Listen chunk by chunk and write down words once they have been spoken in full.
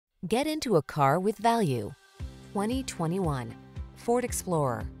Get into a car with value. 2021 Ford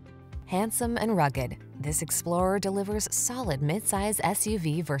Explorer. Handsome and rugged, this Explorer delivers solid midsize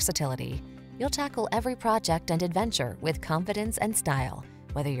SUV versatility. You'll tackle every project and adventure with confidence and style,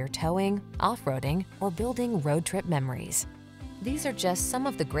 whether you're towing, off-roading, or building road trip memories. These are just some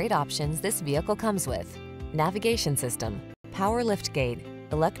of the great options this vehicle comes with: navigation system, power liftgate,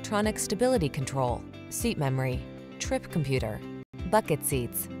 electronic stability control, seat memory, trip computer, bucket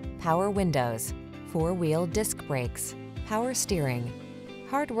seats, power windows, four-wheel disc brakes, power steering.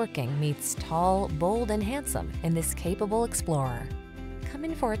 Hardworking meets tall, bold, and handsome in this capable Explorer. Come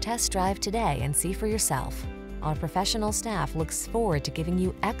in for a test drive today and see for yourself. Our professional staff looks forward to giving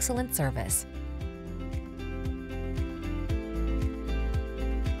you excellent service.